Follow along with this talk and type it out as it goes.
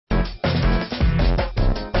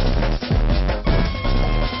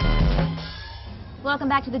welcome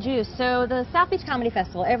back to The Juice. So the South Beach Comedy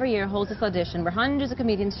Festival every year holds this audition where hundreds of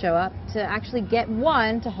comedians show up to actually get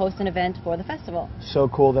one to host an event for the festival. So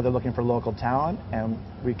cool that they're looking for local talent, and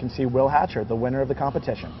we can see Will Hatcher, the winner of the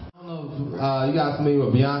competition. I don't know if you guys familiar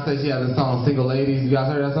with Beyonce. She has this song, Single Ladies. You guys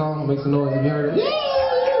heard that song? Make some noise if you heard it. Yeah!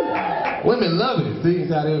 Women love it. See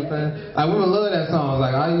how they were saying? Like, women love that song.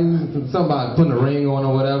 Like, I use somebody putting a ring on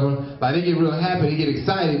or whatever. Like, they get real happy. They get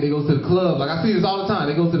excited. They go to the club. Like, I see this all the time.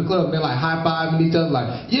 They go to the club and they're like high-fiving each other.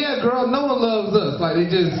 Like, yeah, girl, no one loves us. Like, they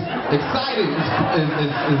just excited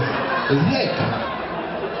as heck.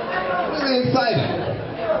 Really excited.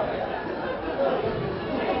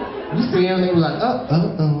 You see them, they were like,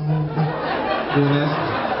 doing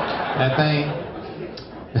that thing.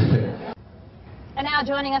 And now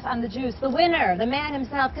joining us on The Juice, the winner, the man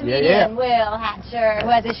himself, comedian Will Hatcher, who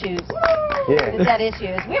has issues. Who's got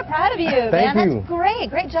issues. We're proud of you, man. Thank you. That's great.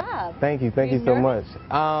 Great job. Thank you so much.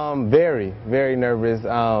 Very, very nervous.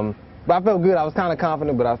 But I felt good. I was kind of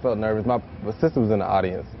confident, but I felt nervous. My sister was in the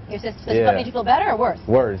audience. Your sister made you feel better or worse?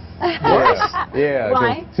 Worse. Yeah.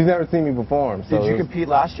 Why? She's never seen me perform. So Did you compete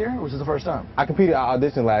last year, or was this the first time? I competed. I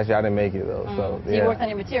auditioned last year. I didn't make it though. So you worked on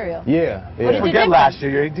your material. Yeah. Forget last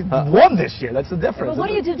year. You won this year. That's the difference. But what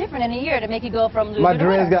do you do different in a year to make you go from loser My to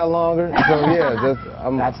dreads winner? got longer. So yeah,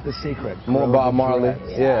 that's the secret. More Bob Marley.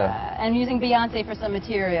 Yeah. And using Beyonce for some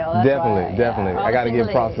material. That's Definitely. I got to give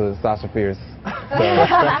props to Sasha Fierce.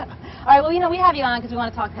 All right, well, you know, we have you on because we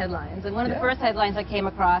want to talk headlines. And one of the first headlines I came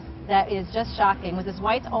across that is just shocking was this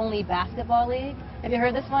whites-only basketball league. Have you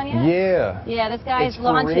heard this one yet? Yeah. Yeah, this guy is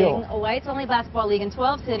launching a whites-only basketball league in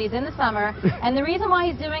 12 cities in the summer. And the reason why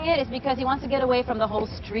he's doing it is because he wants to get away from the whole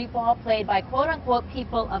street ball played by quote-unquote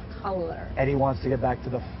people of color. And he wants to get back to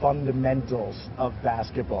the fundamentals of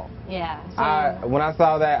basketball. Yeah. So When I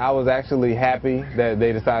saw that, I was actually happy that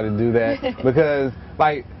they decided to do that because,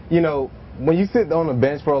 like, you know, when you sit on the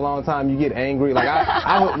bench for a long time, you get angry. Like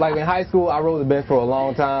like in high school, I rode the bench for a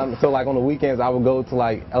long time. So like on the weekends, I would go to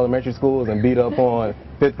like elementary schools and beat up on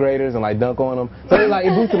fifth graders and like dunk on them. So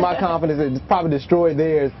it boosted my confidence. It probably destroyed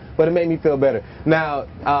theirs, but it made me feel better. Now,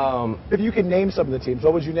 if you could name some of the teams,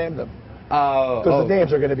 what would you name them? Because the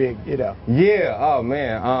names are going to be, you know. Yeah. Oh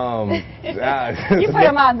man. you put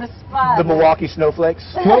them on the spot. The Milwaukee Snowflakes.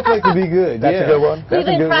 Snowflakes would be good. That's a good one. That's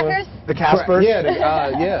a good Crackers? one. The Caspers.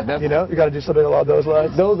 Yeah. That's, you know, you got to do something along those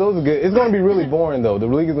lines. Those are good. It's going to be really boring though. The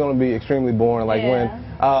league is going to be extremely boring. Like when,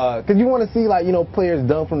 because you want to see like players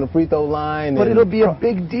dunk from the free throw line. But it'll be a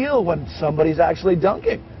big deal when somebody's actually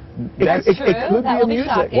dunking. That's true. It could That be will a be music.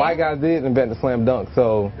 shocking. White guys did invent the slam dunk,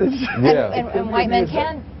 so yeah. And white men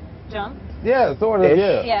can jump. Yeah, sort of.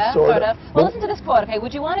 Yeah, sort sort of. Well, listen to this quote, okay?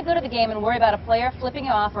 Would you want to go to the game and worry about a player flipping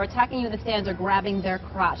you off or attacking you in the stands or grabbing their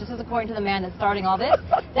crotch? This is according to the man that's starting all this.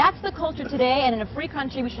 That's the culture today, and in a free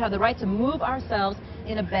country, we should have the right to move ourselves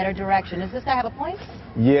in a better direction. Does this guy have a point?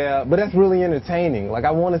 Yeah, but that's really entertaining. Like,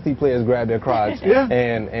 I want to see players grab their crotch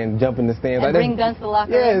and jump in the stands. And like, bring guns to the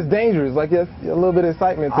locker room. Yeah, it's dangerous. Like, it's a little bit of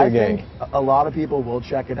excitement to the game. I think a lot of people will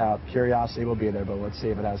check it out. Curiosity will be there, but let's see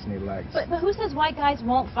if it has any legs. But who says white guys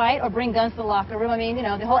won't fight or bring guns to the locker room? I mean, you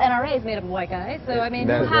know, the whole NRA is made up of white guys, so I mean,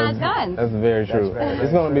 who has guns? That's very true.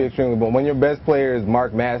 It's going to be extremely boring. When your best player is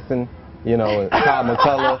Mark Madsen, you know, Todd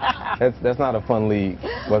McCullough, that's not a fun league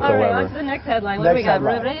whatsoever. All right, on to the next headline. What do we got?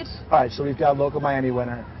 Riveted? All right, so we've got local Miami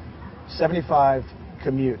winner. 75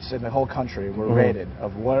 commutes in the whole country were rated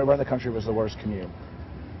of where in the country was the worst commute.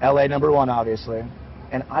 LA #1, obviously.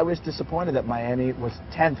 And I was disappointed that Miami was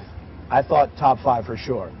 10th. I thought top 5 for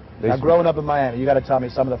sure. Now, growing up in Miami, you got to tell me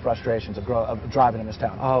some of the frustrations of driving in this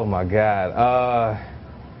town. Oh my God.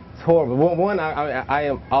 It's horrible. One, I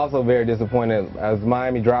am also very disappointed. As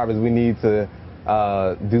Miami drivers, we need to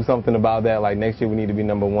do something about that. Like next year, we need to be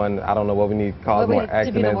 #1. I don't know what we need to cause more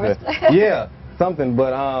accidents. Yeah, something.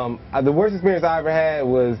 But the worst experience I ever had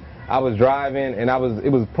was I was driving and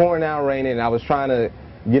it was pouring down raining, and I was trying to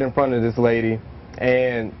get in front of this lady,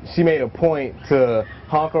 and she made a point to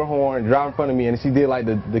honk her horn, drive in front of me, and she did like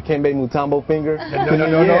the Kembe Mutombo finger.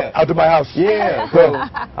 No, out to my house. Yeah, so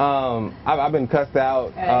I've been cussed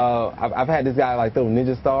out. I've had this guy like throw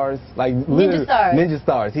ninja stars, like Ninja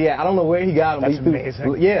stars. Yeah, I don't know where he got them. That's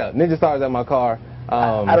amazing. Yeah, ninja stars at my car.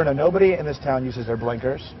 I don't know. Nobody in this town uses their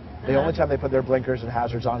blinkers. The only time they put their blinkers and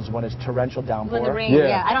hazards on is when it's torrential downpour. In the rain,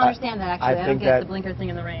 yeah. I don't understand that, actually. I don't get the blinker thing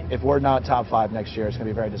in the rain. If we're not top 5 next year, it's going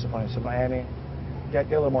to be very disappointing. So Miami, get a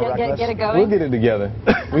little more reckless. Get it going? We'll get it together.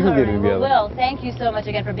 We can get it together. Well, Will, thank you so much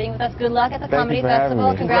again for being with us. Good luck at the Comedy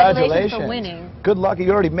Festival. Festival. Congratulations for winning. Good luck.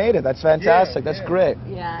 You already made it. That's fantastic. That's great.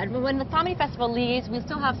 Yeah, and when the Comedy Festival leaves, we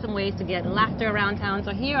still have some ways to get laughter around town.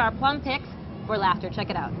 So here are plum picks for laughter.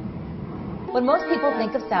 Check it out. When most people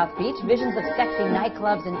think of South Beach, visions of sexy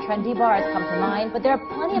nightclubs and trendy bars come to mind, but there are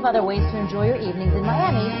plenty of other ways to enjoy your evenings in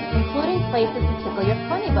Miami, including places to tickle your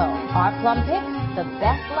funny bone. Our Plum Pick, the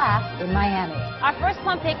best laugh in Miami. Our first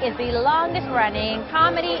Plum Pick is the longest-running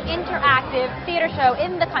comedy interactive theater show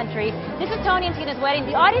in the country. This is Tony and Tina's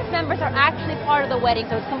wedding. The audience members are actually part of the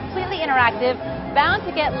wedding, so it's completely interactive, bound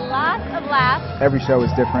to get lots of laughs. Every show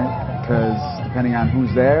is different because depending on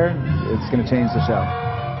who's there, it's going to change the show.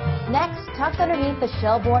 Next, tucked underneath the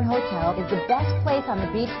Shelbourne Hotel is the best place on the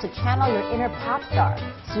beach to channel your inner pop star.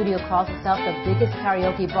 The studio calls itself the biggest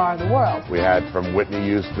karaoke bar in the world. We had from Whitney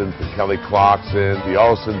Houston to Kelly Clarkson, the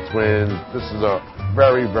Olsen twins. This is a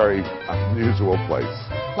very, very unusual place.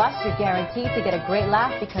 Plus, you're guaranteed to get a great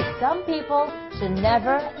laugh because some people should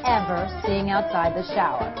never, ever sing outside the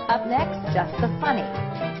shower. Up next, Just the Funny.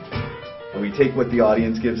 We take what the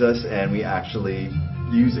audience gives us and we actually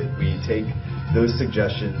use it. We take those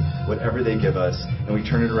suggestions, whatever they give us, and we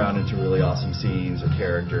turn it around into really awesome scenes or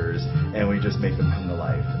characters, and we just make them come to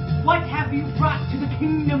life. What have you brought to the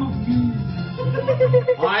kingdom of me?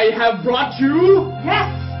 I have brought you,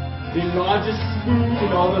 yes, the largest spoon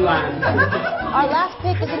in all the land. Our last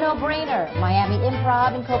pick is a no-brainer. Miami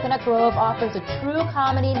Improv in Coconut Grove offers a true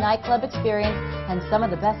comedy nightclub experience and some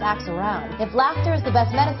of the best acts around. If laughter is the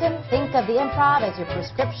best medicine, think of the Improv as your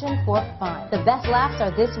prescription for fun. The best laughs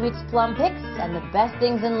are this week's Plum Picks, and the best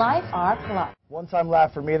things in life are plum. One-time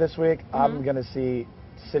laugh for me this week, I'm going to see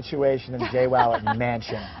Situation and JWoww at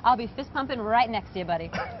Mansion. I'll be fist pumping right next to you,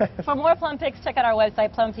 buddy. For more Plum Picks, check out our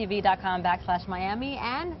website, plumtv.com/Miami.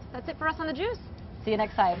 And that's it for us on The Juice. See you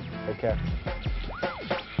next time. Take care.